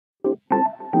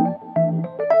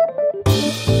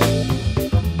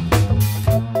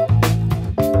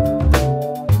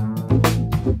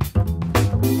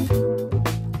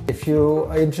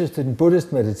are interested in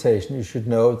Buddhist meditation, you should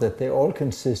know that they all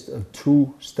consist of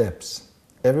 2 steps.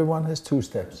 Everyone has 2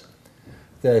 steps.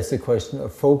 There is the question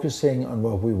of focusing on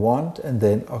what we want and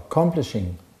then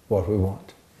accomplishing what we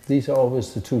want. These are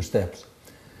always the 2 steps.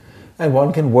 And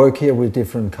one can work here with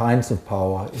different kinds of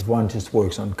power. If one just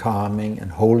works on calming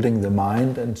and holding the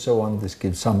mind and so on, this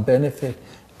gives some benefit,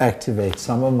 activates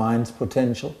some of mind's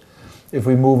potential. If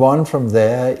we move on from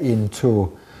there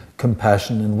into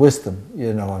compassion and wisdom,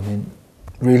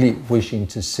 really wishing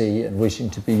to see and wishing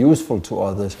to be useful to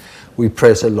others, we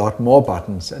press a lot more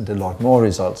buttons and a lot more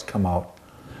results come out.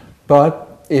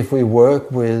 But if we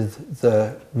work with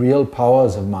the real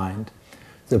powers of mind,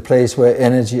 the place where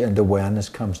energy and awareness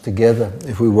comes together,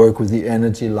 if we work with the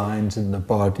energy lines in the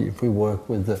body, if we work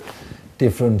with the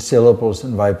different syllables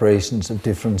and vibrations of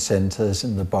different centers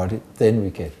in the body, then we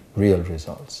get real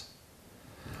results.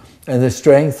 And the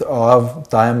strength of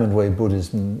Diamond Way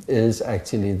Buddhism is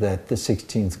actually that the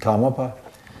 16th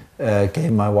Karmapa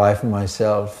gave my wife and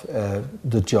myself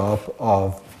the job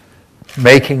of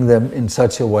making them in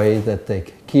such a way that they're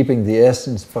keeping the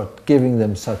essence but giving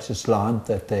them such a slant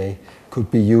that they could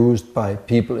be used by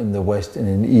people in the West in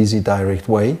an easy, direct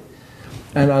way.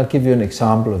 And I'll give you an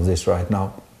example of this right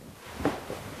now.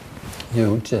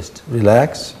 You just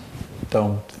relax,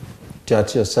 don't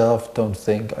judge yourself, don't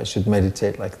think I should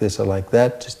meditate like this or like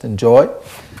that, just enjoy.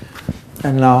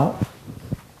 And now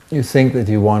you think that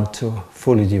you want to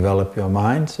fully develop your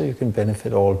mind so you can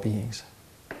benefit all beings.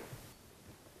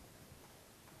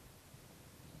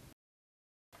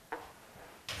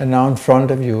 And now in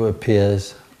front of you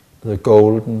appears the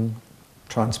golden,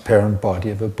 transparent body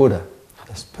of a Buddha,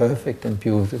 as perfect and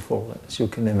beautiful as you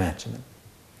can imagine it.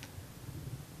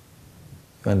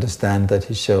 You understand that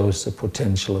he shows the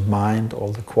potential of mind,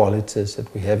 all the qualities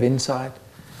that we have inside,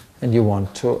 and you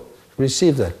want to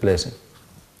receive that blessing.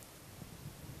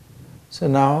 So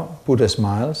now Buddha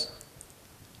smiles,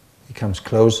 he comes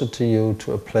closer to you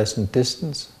to a pleasant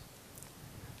distance,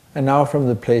 and now from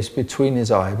the place between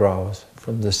his eyebrows,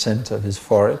 from the center of his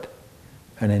forehead,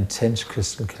 an intense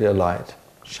crystal clear light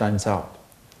shines out.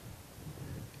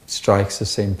 It strikes the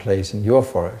same place in your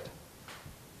forehead.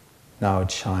 Now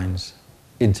it shines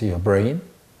into your brain,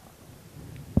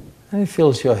 and it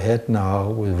fills your head now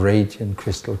with radiant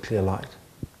crystal clear light.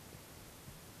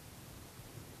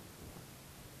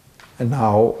 And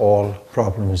now all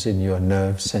problems in your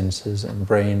nerve, senses and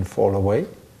brain fall away.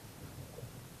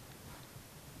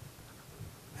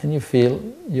 And you feel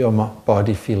your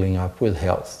body filling up with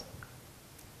health.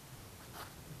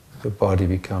 Your body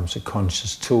becomes a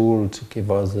conscious tool to give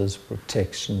others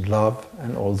protection, love,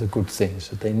 and all the good things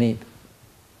that they need.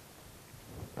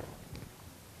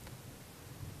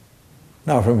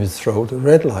 Now from his throat, a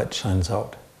red light shines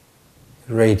out.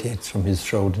 It radiates from his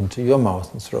throat into your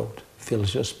mouth and throat,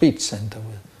 fills your speech center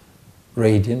with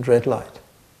radiant red light.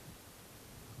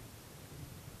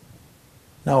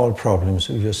 Now all problems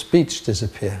with your speech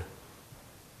disappear.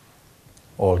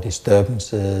 All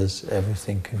disturbances,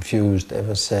 everything confused,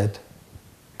 ever said,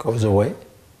 goes away.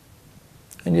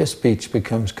 And your speech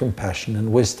becomes compassion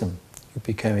and wisdom. You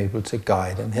become able to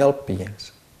guide and help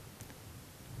beings.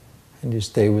 And you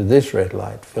stay with this red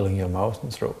light filling your mouth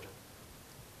and throat.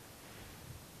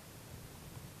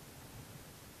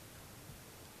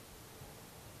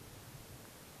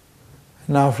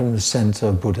 Now from the center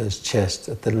of Buddha's chest,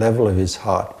 at the level of his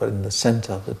heart, but in the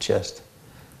center of the chest,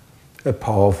 a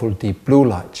powerful deep blue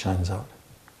light shines out.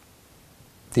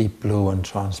 Deep blue and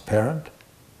transparent.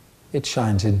 It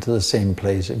shines into the same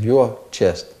place of your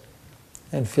chest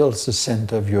and fills the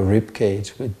center of your rib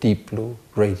cage with deep blue,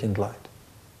 radiant light.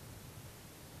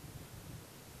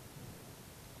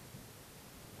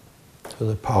 Through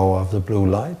the power of the blue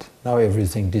light, now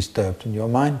everything disturbed in your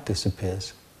mind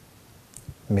disappears.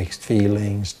 Mixed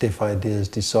feelings, stiff ideas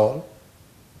dissolve.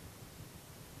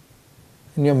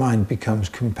 And your mind becomes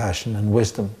compassion and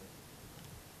wisdom.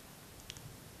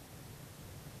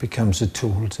 Becomes a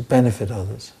tool to benefit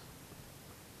others.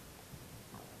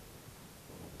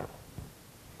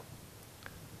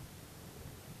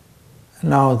 And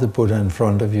now the Buddha in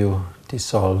front of you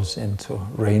dissolves into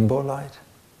rainbow light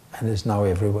and is now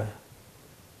everywhere.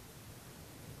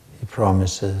 He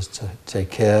promises to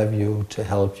take care of you, to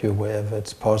help you wherever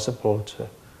it's possible, to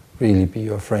really be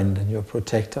your friend and your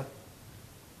protector.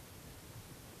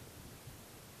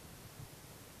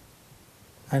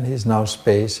 And he's now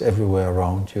space everywhere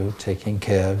around you, taking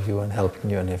care of you and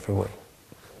helping you in every way.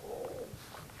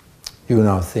 You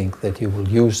now think that you will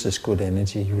use this good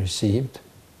energy you received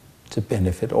to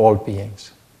benefit all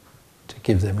beings, to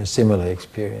give them a similar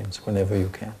experience whenever you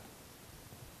can.